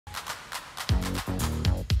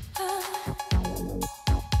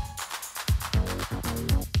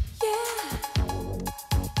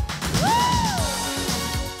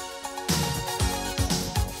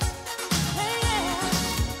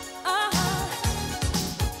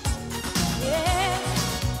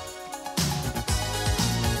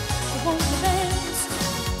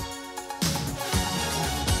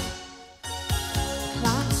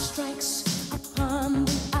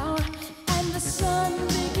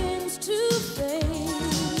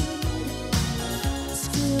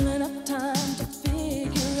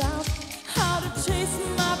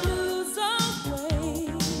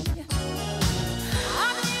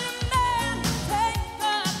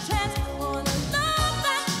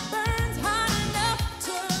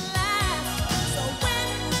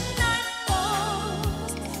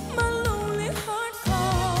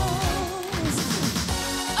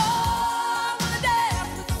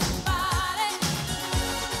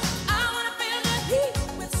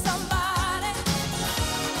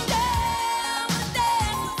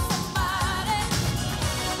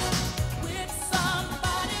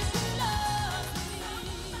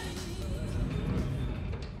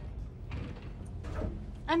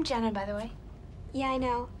I'm Jenna, by the way. Yeah, I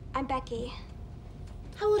know. I'm Becky.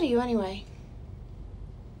 How old are you anyway?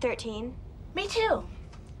 13. Me too.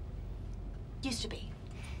 Used to be.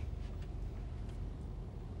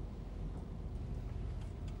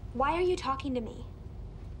 Why are you talking to me?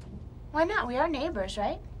 Why not? We are neighbors,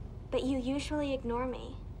 right? But you usually ignore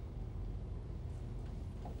me.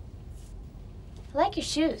 I like your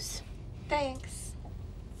shoes. Thanks.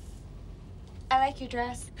 I like your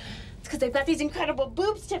dress. It's because they've got these incredible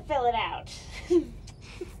boobs to fill it out.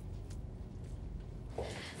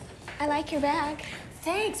 I like your bag.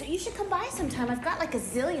 Thanks. You should come by sometime. I've got like a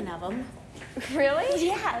zillion of them. Really?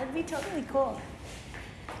 Yeah, it'd be totally cool.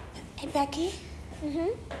 Hey, Becky. Mm-hmm.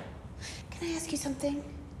 Can I ask you something?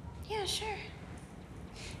 Yeah, sure.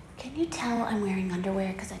 Can you tell I'm wearing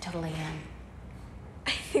underwear? Because I totally am.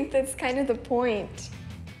 I think that's kind of the point.